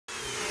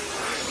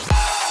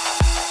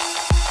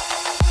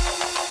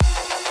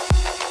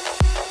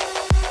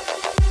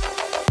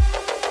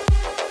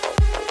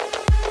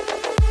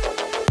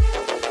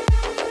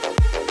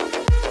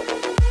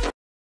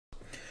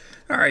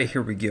Alright,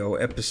 here we go.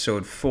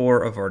 Episode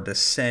 4 of our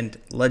Descent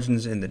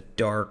Legends in the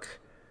Dark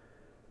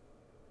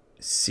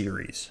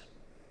series.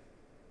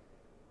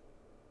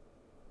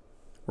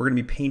 We're going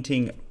to be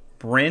painting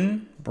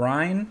Brynn,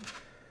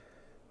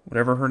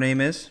 whatever her name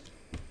is.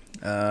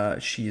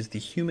 She is the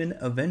Human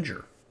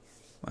Avenger.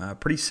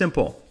 Pretty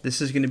simple.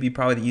 This is going to be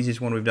probably the easiest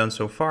one we've done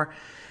so far.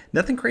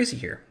 Nothing crazy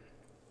here.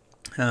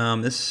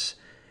 This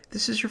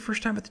is your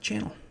first time at the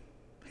channel.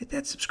 Hit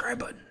that subscribe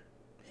button.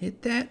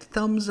 Hit that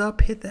thumbs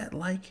up, hit that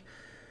like.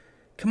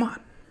 Come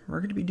on, we're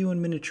going to be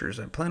doing miniatures.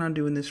 I plan on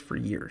doing this for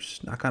years,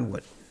 knock on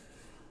wood,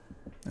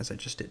 as I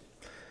just did.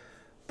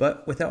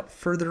 But without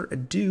further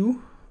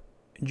ado,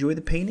 enjoy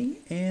the painting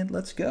and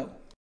let's go.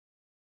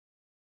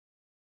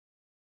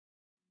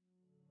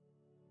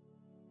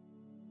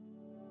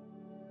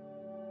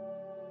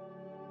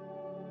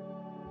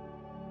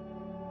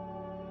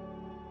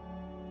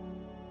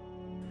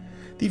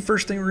 The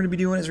first thing we're going to be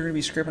doing is we're going to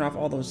be scraping off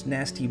all those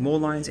nasty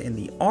mold lines, and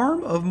the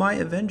arm of my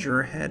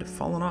Avenger had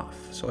fallen off.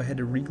 So I had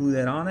to re-glue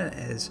that on it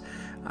as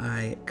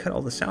I cut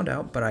all the sound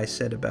out, but I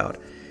said about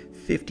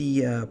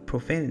 50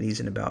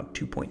 profanities in about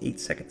 2.8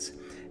 seconds.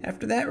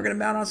 After that, we're going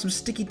to mount on some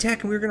sticky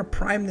tack, and we're going to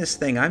prime this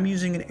thing. I'm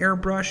using an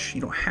airbrush.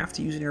 You don't have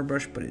to use an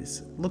airbrush, but it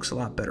looks a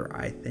lot better,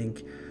 I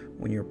think,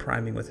 when you're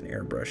priming with an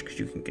airbrush because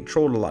you can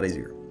control it a lot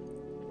easier.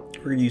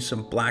 We're going to use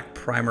some black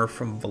primer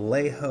from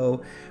Vallejo.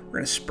 We're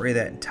going to spray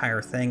that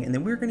entire thing. And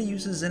then we're going to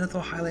use a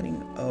zenithal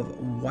highlighting of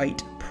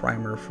white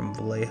primer from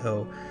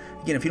Vallejo.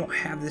 Again, if you don't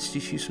have this,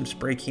 just use some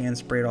spray cans,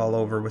 spray it all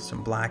over with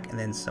some black and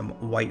then some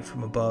white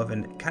from above,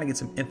 and kind of get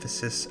some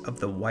emphasis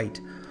of the white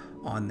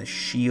on the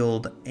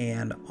shield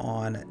and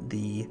on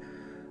the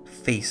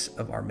face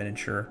of our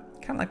miniature,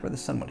 kind of like where the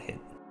sun would hit.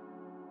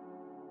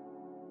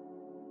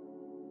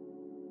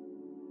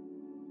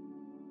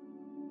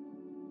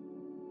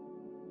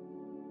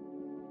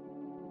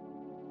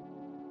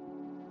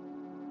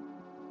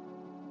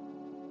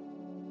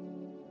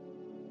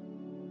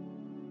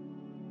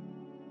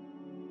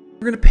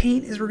 We're going to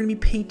paint is we're going to be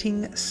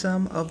painting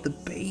some of the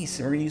base,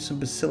 and we're going to use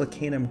some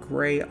Basilicanum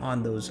Grey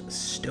on those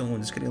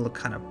stones. It's going to look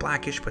kind of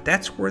blackish, but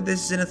that's where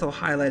this zenithal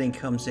highlighting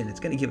comes in.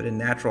 It's going to give it a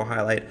natural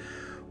highlight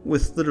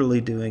with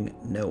literally doing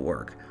no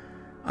work.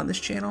 On this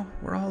channel,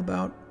 we're all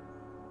about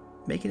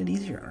making it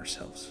easier on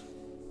ourselves.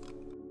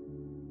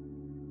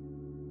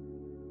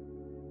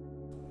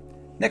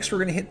 Next, we're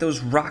going to hit those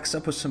rocks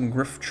up with some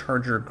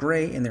Gryph-Charger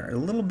Grey, and they're a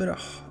little bit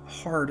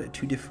hard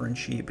to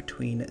differentiate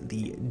between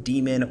the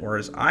demon, or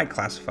as I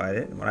classified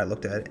it, when I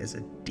looked at it, as a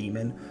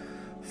demon,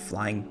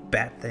 flying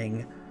bat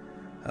thing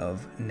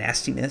of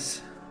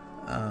nastiness,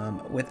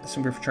 with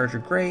some Gryph-Charger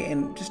Grey,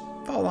 and just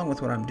follow along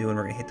with what I'm doing.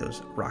 We're going to hit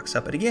those rocks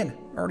up, and again,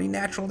 already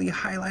naturally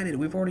highlighted.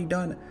 We've already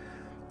done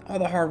all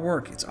the hard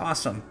work. It's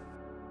awesome.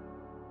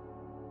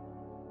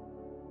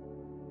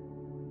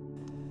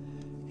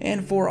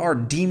 And for our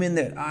demon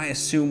that I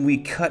assume we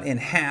cut in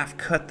half,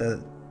 cut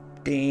the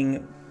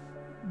dang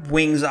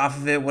wings off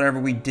of it,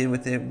 whatever we did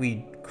with it,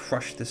 we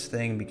crushed this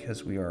thing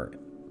because we are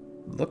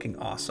looking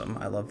awesome.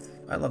 I love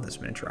this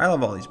miniature. I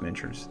love all these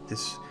miniatures.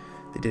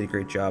 They did a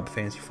great job.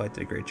 Fantasy Flight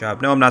did a great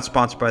job. No, I'm not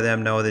sponsored by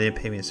them. No, they didn't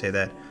pay me to say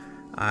that.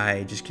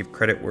 I just give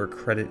credit where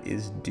credit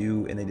is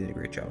due, and they did a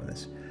great job on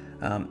this.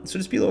 So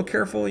just be a little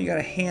careful. You got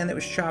a hand that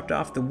was chopped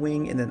off the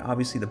wing, and then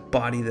obviously the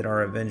body that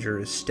our Avenger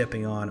is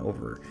stepping on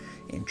over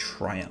in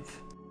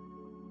triumph.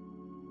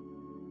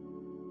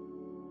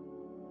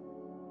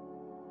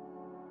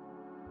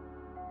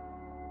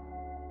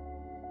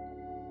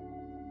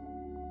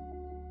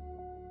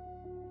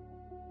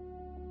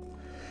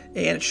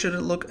 And it should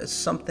look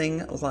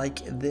something like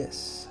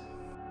this.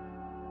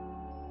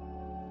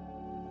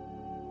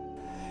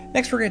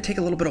 Next, we're going to take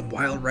a little bit of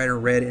Wild Rider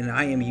Red, and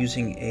I am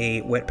using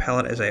a wet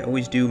palette as I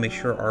always do. Make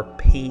sure our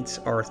paints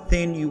are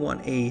thin. You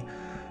want a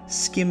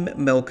skim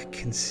milk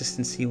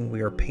consistency when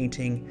we are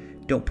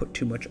painting. Don't put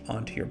too much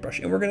onto your brush.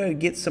 And we're going to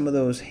get some of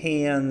those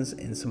hands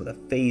and some of the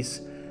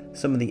face,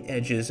 some of the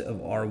edges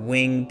of our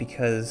wing,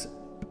 because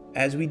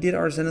as we did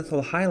our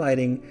zenithal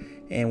highlighting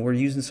and we're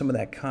using some of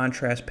that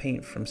contrast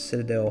paint from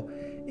Citadel,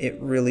 it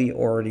really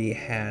already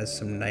has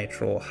some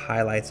natural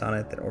highlights on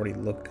it that already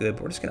look good.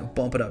 But we're just going to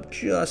bump it up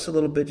just a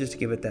little bit just to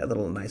give it that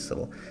little nice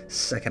little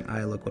second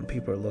eye look when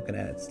people are looking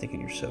at it, thinking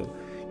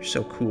you're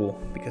so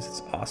cool, because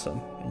it's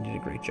awesome and you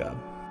did a great job.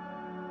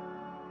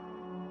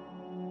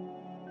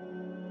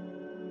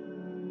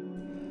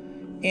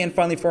 And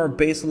finally, for our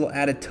base, a little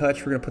added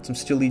touch, we're going to put some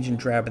Steel Legion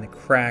Drab in the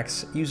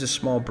cracks. Use a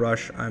small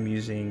brush. I'm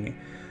using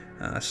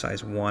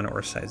size 1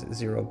 or size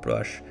 0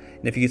 brush.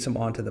 And if you get some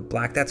onto the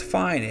black, that's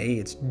fine. Hey,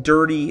 it's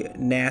dirty,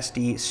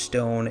 nasty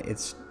stone.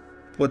 It's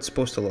what it's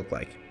supposed to look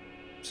like.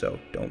 So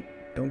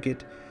don't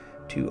get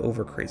too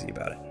over crazy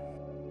about it.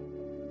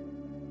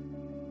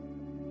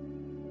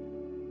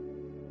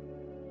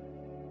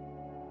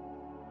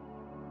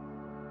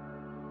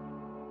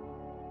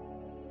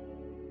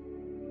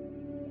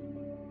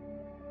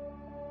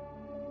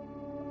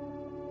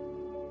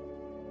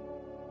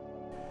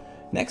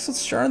 Next, let's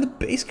start on the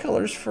base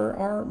colors for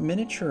our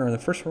miniature. The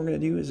first one we're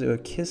going to do is a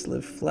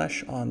Kislev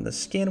Flesh on the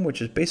skin,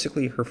 which is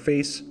basically her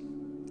face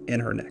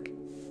and her neck.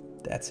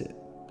 That's it.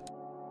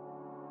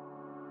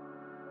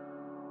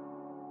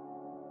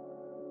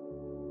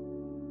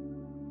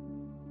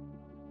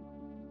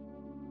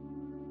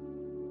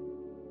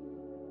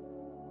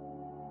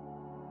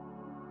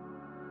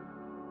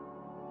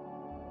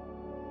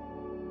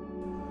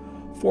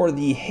 For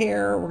the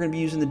hair, we're going to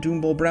be using the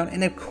Doombull Brown.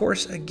 And of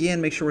course, again,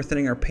 make sure we're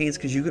thinning our paints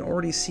because you can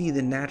already see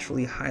the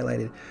naturally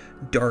highlighted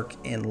dark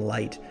and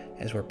light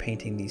as we're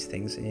painting these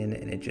things in.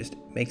 And it just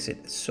makes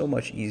it so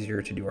much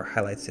easier to do our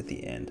highlights at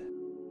the end.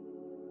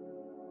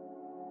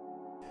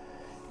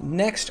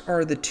 Next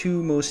are the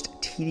two most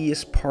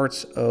tedious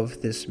parts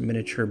of this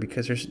miniature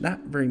because there's not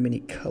very many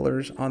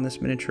colors on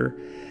this miniature,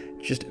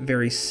 just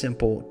very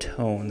simple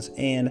tones.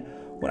 And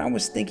when I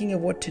was thinking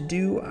of what to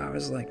do, I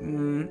was like,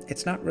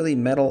 it's not really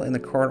metal in the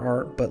card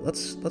art, but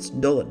let's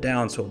dull it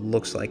down so it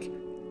looks like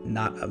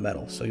not a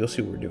metal. So you'll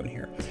see what we're doing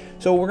here.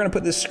 So we're gonna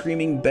put this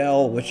Screaming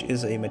Bell, which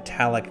is a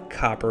metallic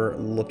copper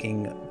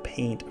looking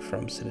paint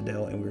from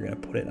Citadel, and we're gonna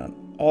put it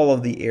on all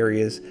of the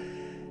areas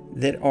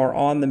that are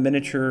on the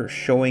miniature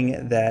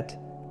showing that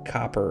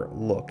copper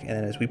look. And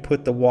then as we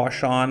put the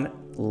wash on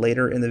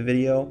later in the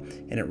video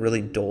and it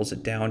really dulls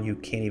it down, you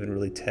can't even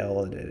really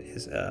tell that it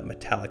is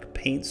metallic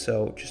paint.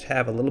 So just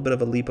have a little bit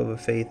of a leap of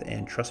faith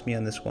and trust me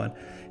on this one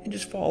and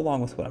just follow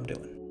along with what I'm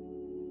doing.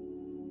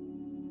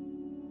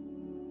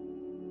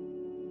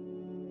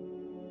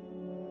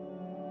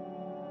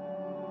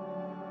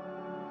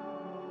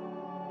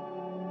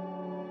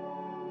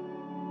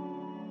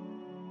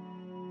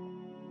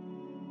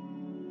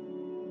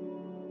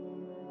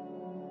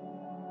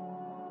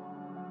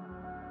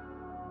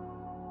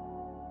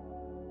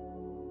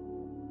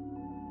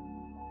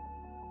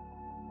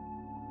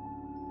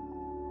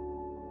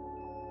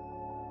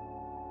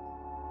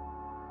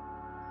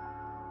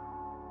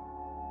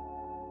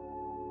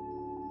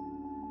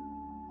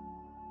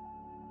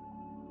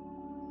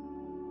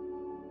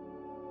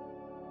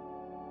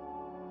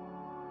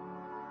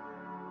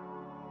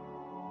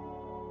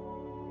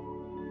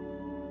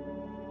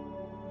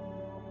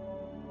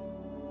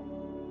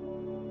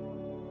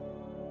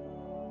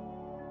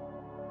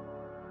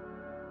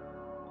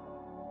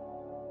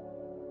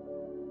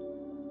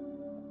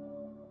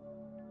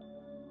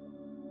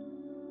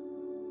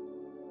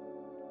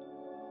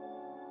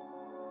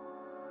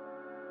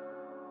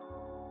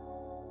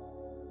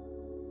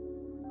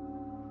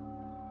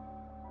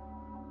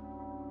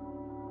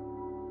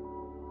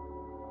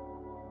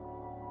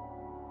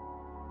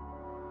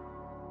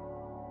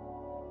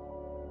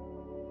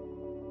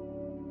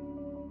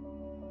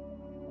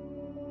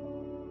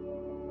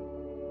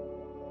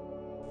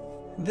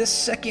 The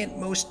second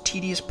most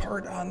tedious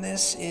part on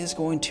this is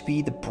going to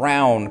be the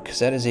brown, because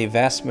that is a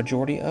vast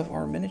majority of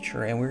our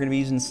miniature, and we're going to be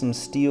using some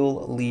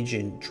Steel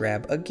Legion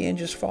Drab. Again,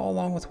 just follow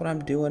along with what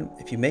I'm doing.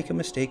 If you make a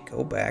mistake,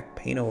 go back,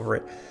 paint over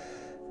it.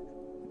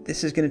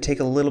 This is going to take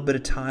a little bit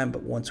of time,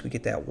 but once we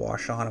get that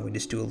wash on and we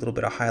just do a little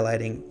bit of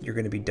highlighting, you're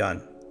going to be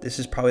done. This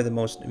is probably the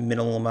most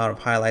minimal amount of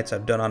highlights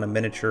I've done on a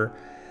miniature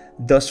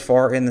thus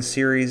far in the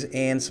series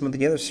and some of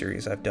the other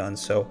series I've done.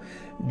 So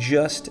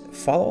just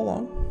follow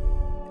along.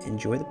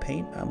 Enjoy the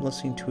paint. I'm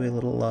listening to a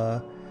little,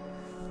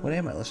 what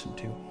am I listening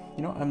to?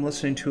 You know, I'm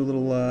listening to a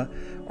little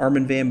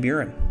Armin van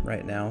Buuren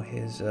right now,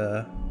 his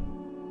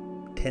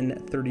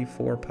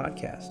 1034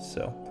 podcast.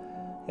 So,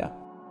 yeah.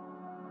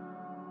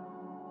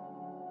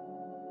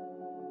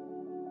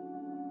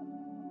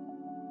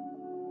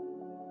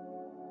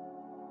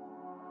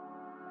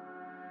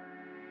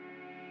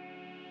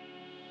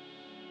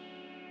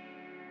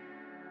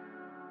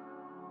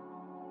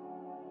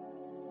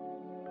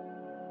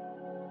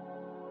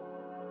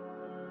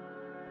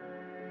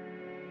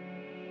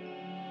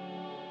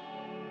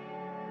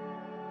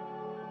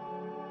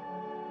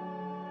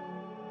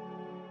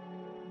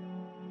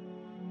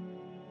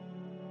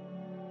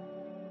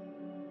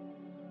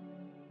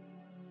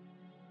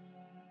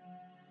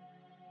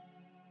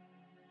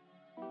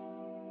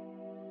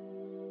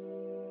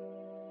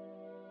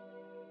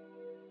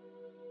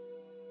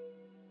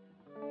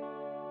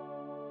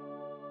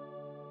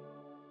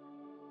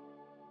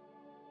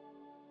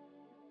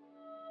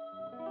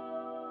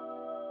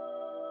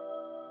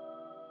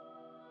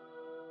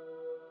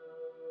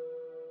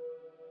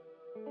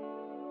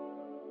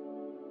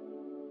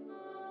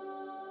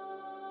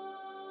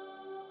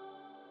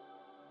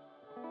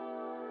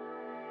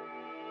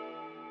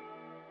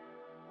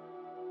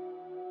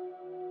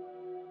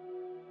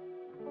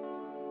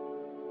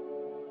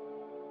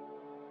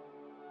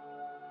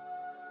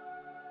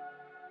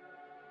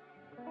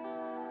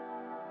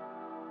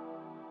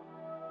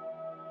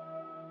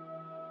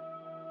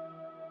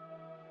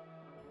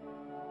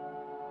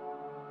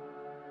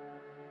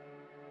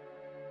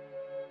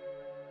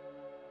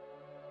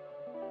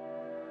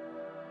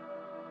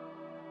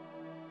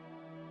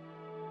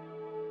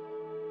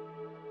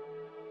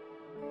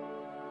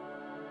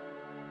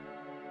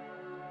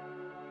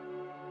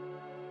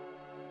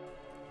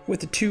 With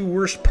the two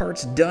worst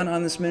parts done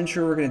on this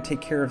miniature, we're going to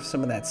take care of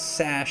some of that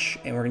sash,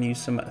 and we're going to use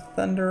some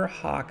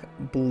Thunderhawk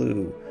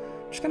Blue,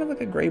 just kind of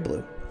like a gray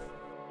blue.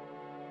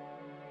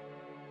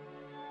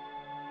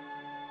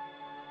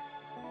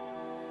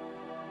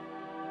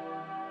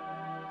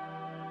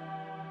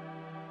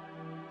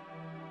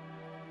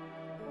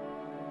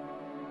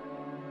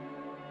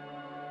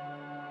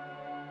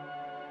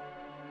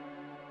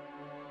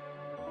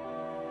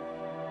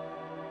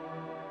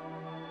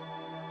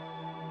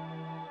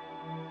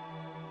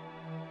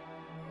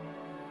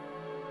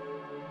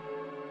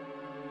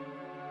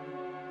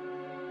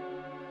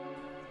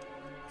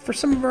 For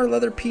some of our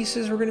leather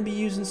pieces, we're going to be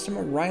using some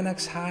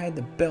Rhinox Hide,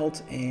 the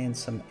belt, and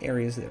some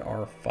areas that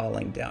are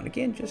falling down.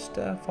 Again, just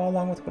follow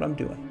along with what I'm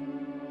doing.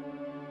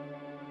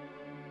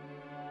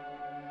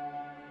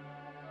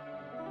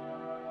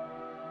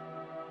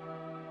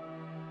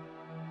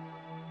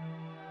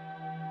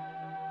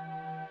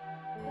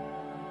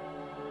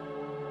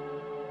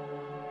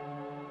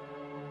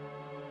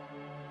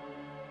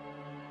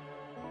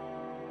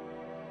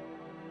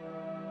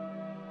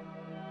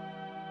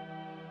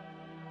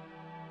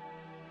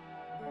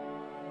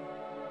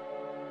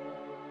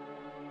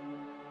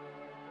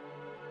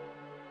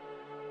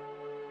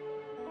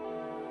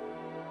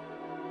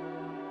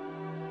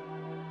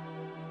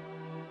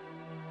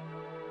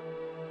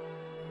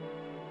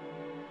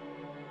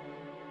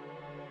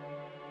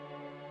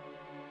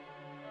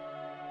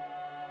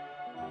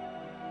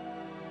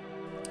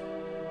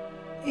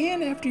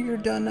 And after you're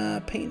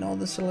done painting all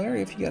this little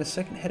area, if you got a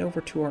second, head over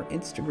to our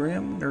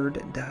Instagram,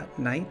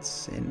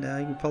 nerd.nights, and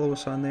you can follow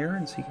us on there,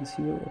 and so you can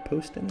see what we're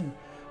posting and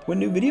when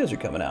new videos are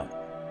coming out.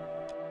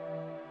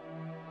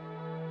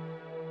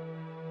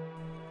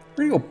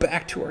 We're gonna go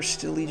back to our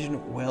Still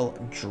Legion Well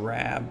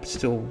Drab,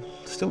 Still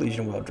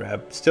Legion Well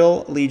Drab,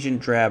 Still Legion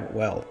Drab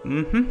Well.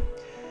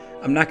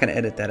 I'm not gonna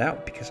edit that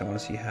out because I want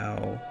to see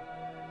how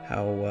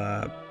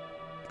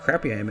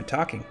crappy I am at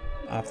talking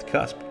off the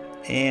cusp.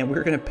 And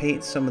we're going to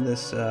paint some of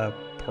this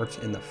parts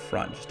in the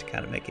front just to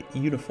kind of make it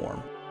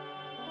uniform.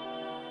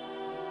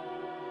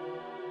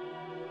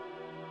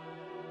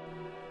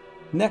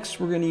 Next,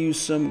 we're going to use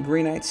some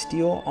Granite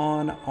Steel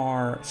on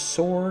our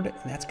sword,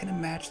 and that's going to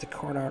match the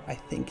card art, I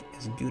think,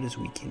 as good as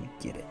we can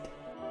get it.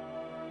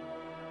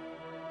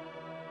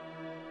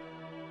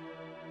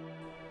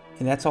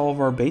 And that's all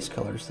of our base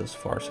colors thus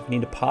far, so if you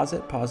need to pause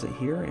it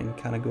here and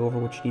kind of go over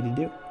what you need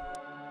to do.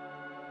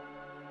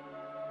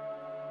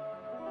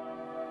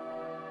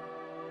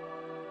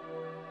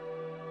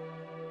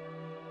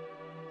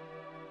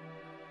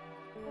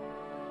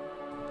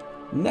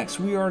 Next,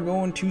 we are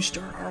going to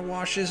start our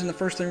washes, and the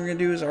first thing we're going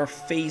to do is our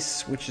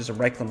face, which is a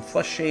Reikland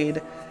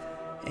Fleshshade,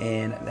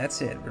 and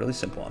that's it. Really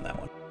simple on that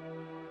one.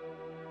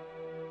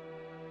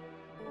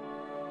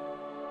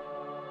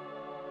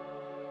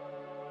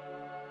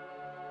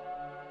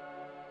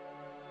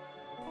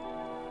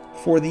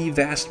 For the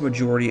vast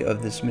majority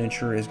of this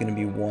miniature is going to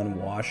be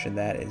one wash, and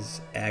that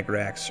is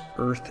Agrax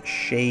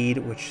Earthshade,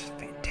 which is a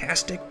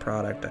fantastic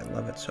product. I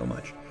love it so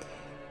much.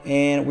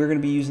 And we're going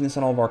to be using this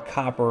on all of our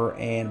copper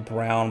and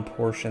brown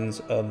portions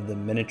of the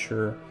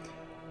miniature.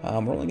 We're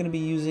only going to be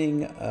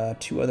using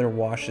 2 other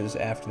washes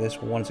after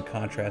this. One's a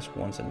contrast,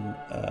 one's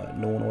a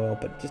Nulin Oil.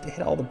 But just to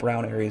hit all the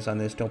brown areas on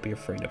this, don't be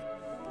afraid to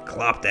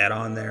glop that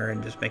on there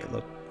and just make it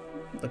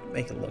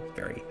look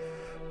very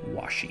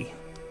washy.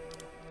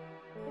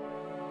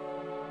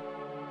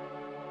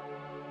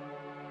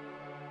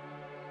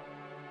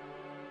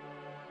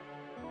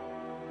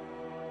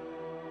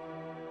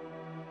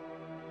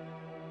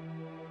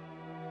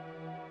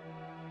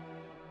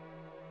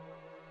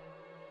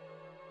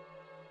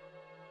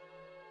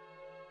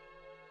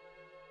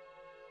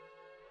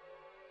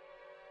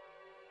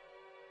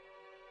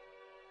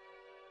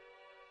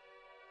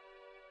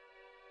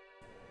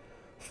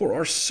 For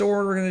our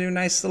sword, we're going to do a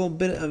nice little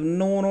bit of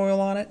Nulin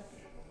Oil on it.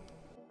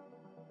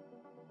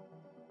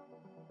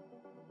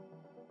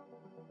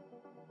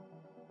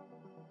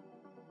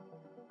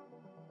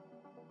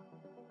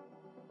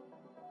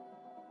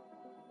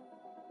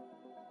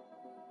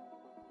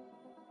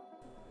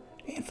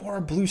 And for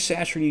our blue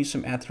sash, we're going to use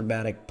some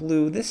Aethermatic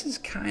Blue. This is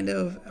kind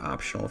of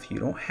optional. If you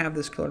don't have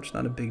this color, it's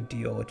not a big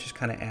deal. It just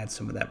kind of adds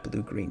some of that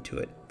blue-green to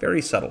it.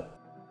 Very subtle.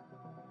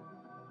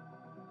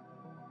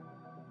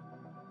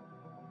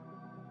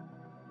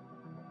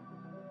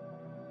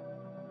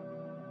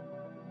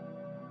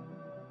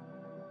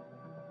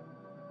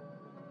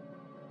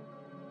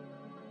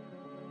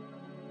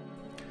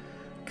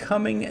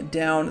 Coming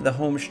down the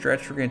home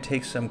stretch, we're going to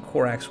take some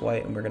Corax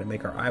White and we're going to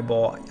make our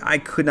eyeball. I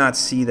could not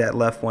see that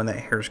left one, that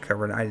hair's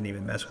covered. I didn't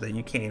even mess with it.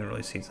 You can't even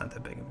really see, it's not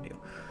that big of a deal.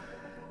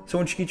 So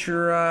once you get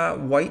your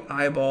white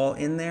eyeball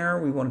in there,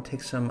 we want to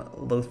take some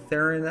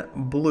Lothern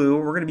Blue.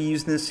 We're going to be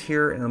using this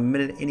here in a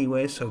minute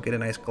anyway, so get a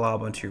nice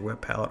glob onto your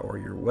wet palette or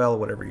your well,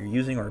 whatever you're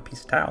using, or a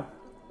piece of towel.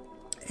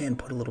 And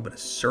put a little bit of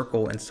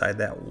circle inside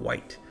that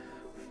white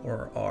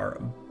for our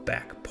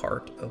back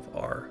part of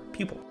our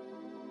pupil.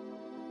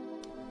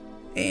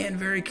 And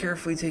very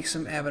carefully take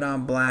some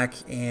Abaddon Black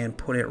and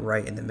put it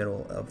right in the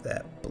middle of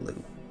that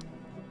blue.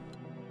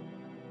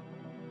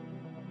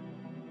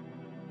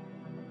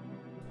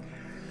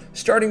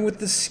 Starting with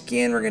the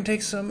skin, we're going to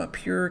take some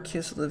pure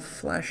Kislev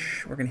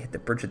Flesh. We're going to hit the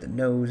bridge of the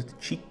nose, the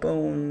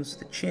cheekbones,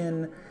 the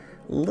chin,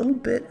 a little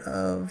bit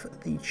of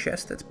the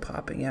chest that's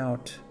popping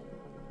out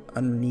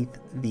underneath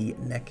the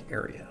neck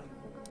area.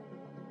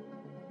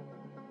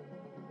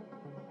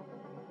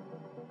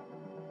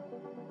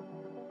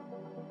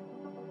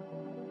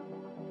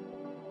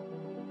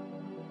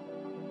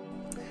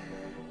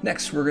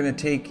 Next, we're going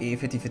to take a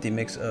 50-50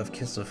 mix of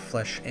Kislev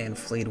Flesh and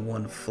Flayed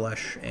One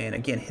Flesh, and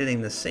again,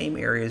 hitting the same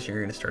areas, you're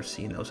going to start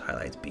seeing those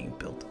highlights being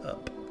built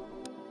up.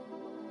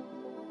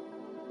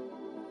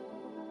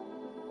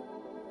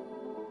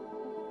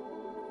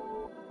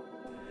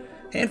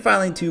 And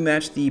finally, to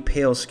match the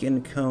pale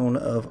skin tone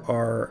of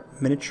our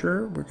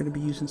miniature, we're going to be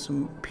using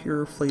some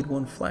pure Flayed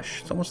One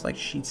Flesh. It's almost like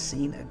she's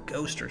seen a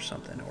ghost or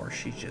something, or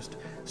she's just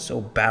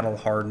so battle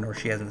hardened, or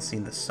she hasn't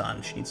seen the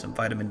sun. She needs some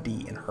vitamin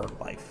D in her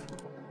life.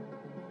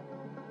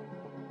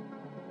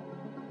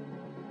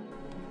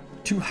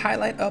 To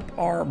highlight up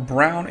our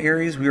brown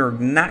areas, we are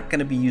not going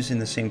to be using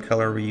the same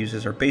color we use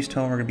as our base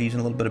tone. We're going to be using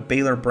a little bit of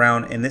Balor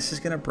Brown, and this is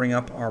going to bring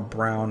up our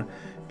brown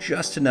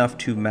just enough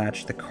to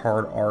match the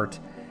card art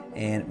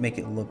and make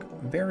it look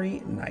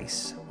very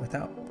nice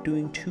without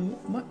doing too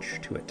much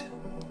to it.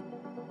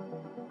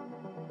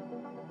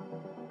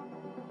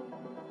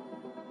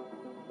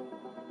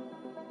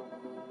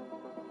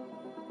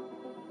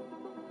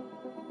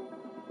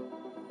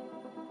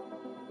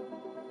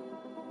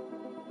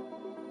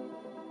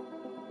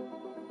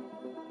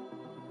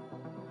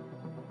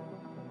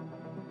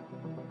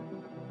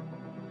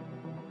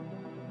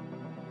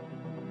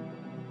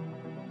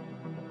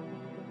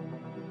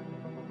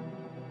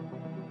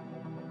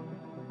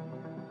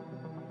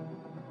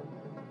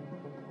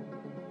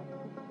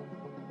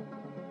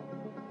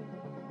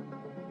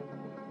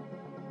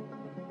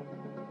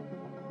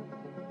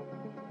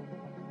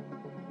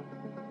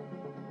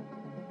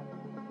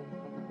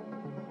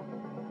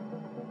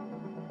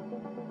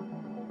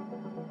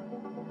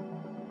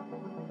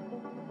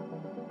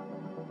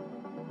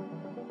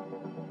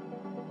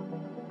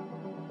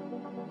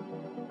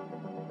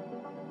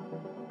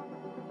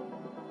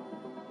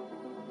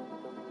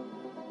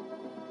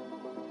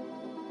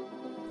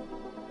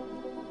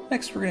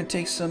 Next, we're going to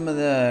take some of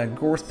the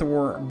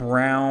Gorthor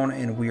Brown,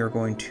 and we are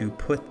going to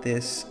put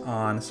this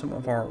on some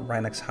of our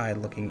Rhinox Hide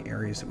looking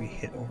areas that we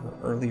hit over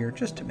earlier,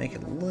 just to make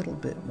it a little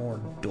bit more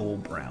dull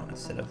brown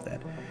instead of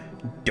that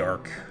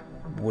dark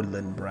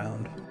woodland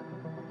brown.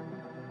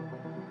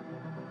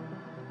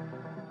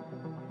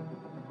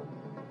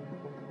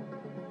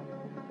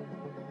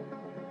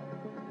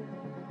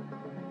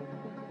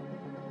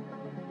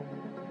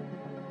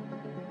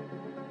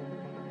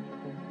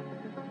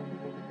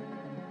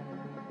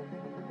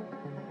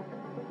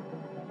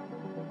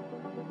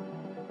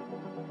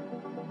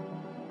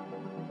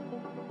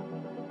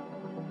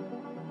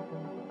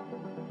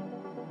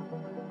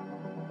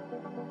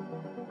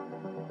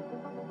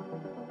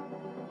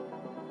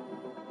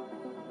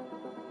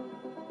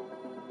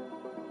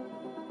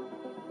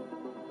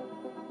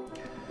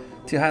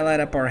 To highlight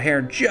up our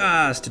hair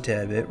just a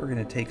tad bit, we're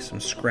going to take some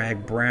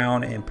Skrag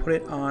Brown and put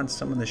it on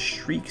some of the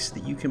streaks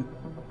that you can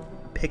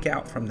pick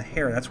out from the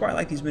hair. That's why I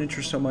like these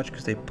miniatures so much,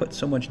 because they put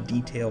so much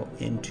detail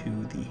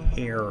into the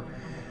hair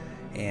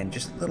and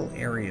just little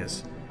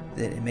areas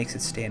that it makes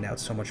it stand out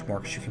so much more,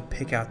 because you can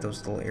pick out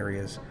those little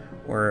areas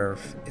where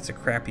if it's a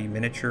crappy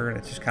miniature and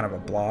it's just kind of a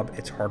blob,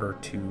 it's harder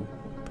to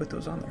put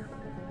those on there.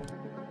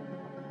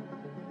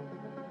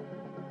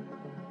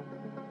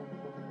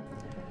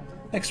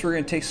 Next, we're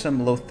going to take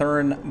some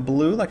Lothern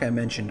Blue, like I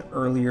mentioned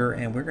earlier,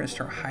 and we're going to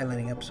start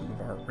highlighting up some of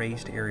our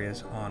raised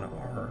areas on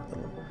our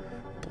little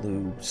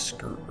blue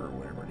skirt or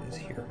whatever it is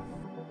here.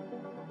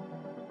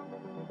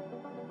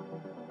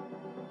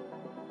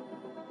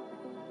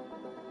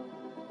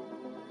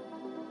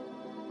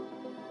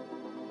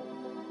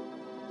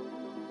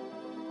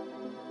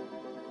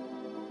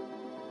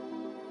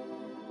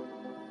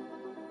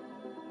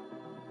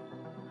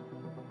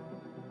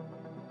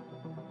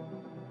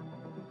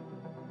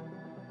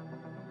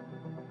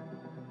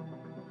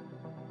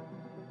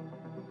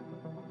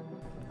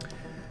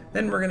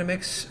 Then we're going to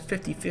mix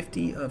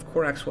 50-50 of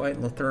Corax White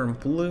and Lothern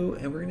Blue,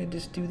 and we're going to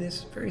just do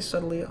this very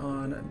subtly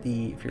on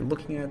the, if you're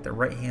looking at the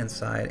right-hand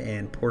side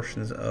and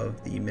portions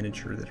of the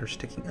miniature that are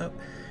sticking up,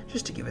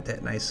 just to give it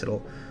that nice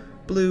little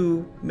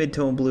blue,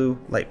 mid-tone blue,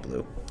 light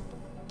blue.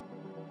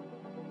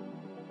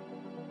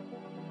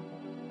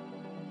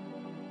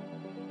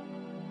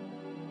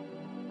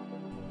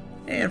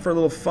 And for a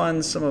little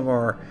fun, some of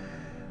our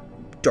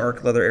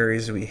dark leather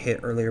areas that we hit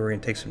earlier, we're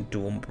going to take some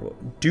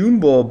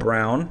Doombull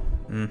Brown.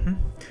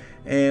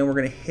 And we're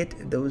going to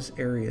hit those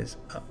areas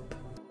up.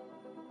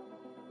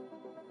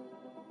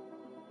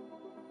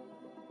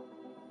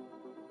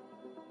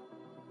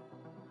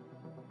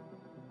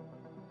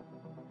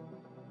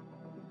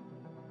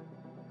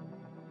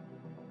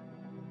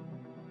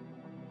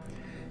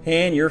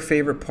 And your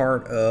favorite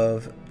part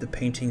of the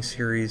painting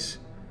series,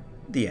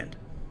 the end.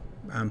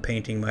 I'm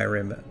painting my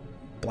rim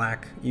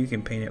black. You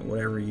can paint it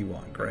whatever you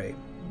want, gray,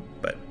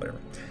 but whatever.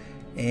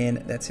 And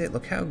that's it.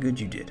 Look how good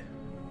you did.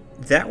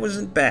 That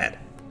wasn't bad.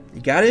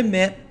 You gotta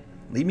admit,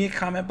 leave me a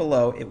comment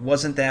below. It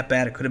wasn't that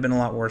bad. It could have been a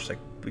lot worse. Like,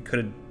 we could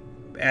have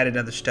added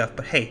other stuff,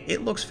 but hey,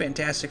 it looks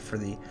fantastic for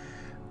the,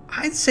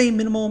 I'd say,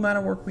 minimal amount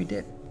of work we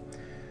did.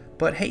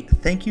 But hey,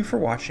 thank you for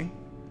watching.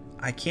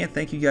 I can't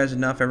thank you guys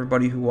enough.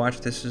 Everybody who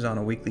watched this is on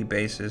a weekly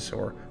basis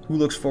or who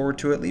looks forward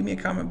to it, leave me a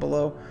comment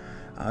below.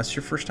 If it's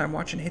your first time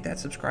watching, hit that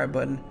subscribe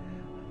button.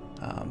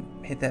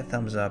 Hit that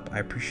thumbs up. I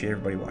appreciate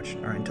everybody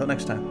watching. All right, until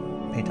next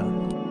time, paint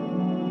on.